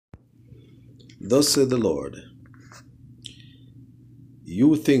Thus said the Lord,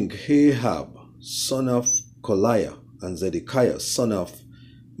 you think Ahab, son of Koliah, and Zedekiah, son of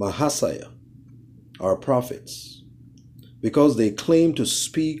Mahaziah, are prophets, because they claim to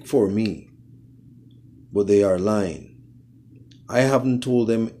speak for me, but they are lying. I haven't told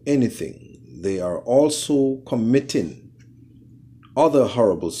them anything. They are also committing other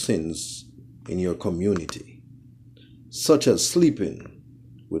horrible sins in your community, such as sleeping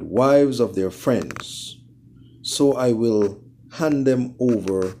with wives of their friends. So I will hand them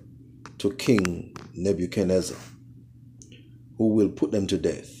over to King Nebuchadnezzar, who will put them to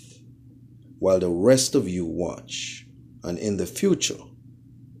death, while the rest of you watch. And in the future,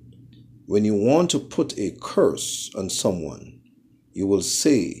 when you want to put a curse on someone, you will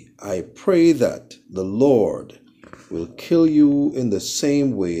say, I pray that the Lord will kill you in the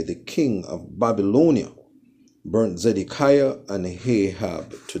same way the king of Babylonia burnt Zedekiah and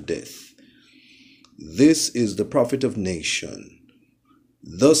Ahab to death. This is the prophet of nation.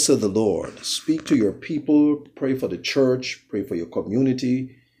 Thus said the Lord, speak to your people, pray for the church, pray for your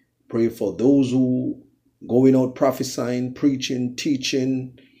community, pray for those who going out prophesying, preaching,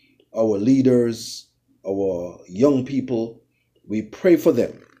 teaching, our leaders, our young people. We pray for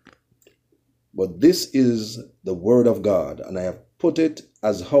them. But this is the word of God, and I have put it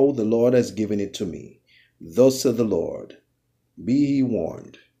as how the Lord has given it to me. Thus said the Lord, be ye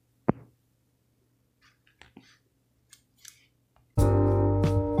warned.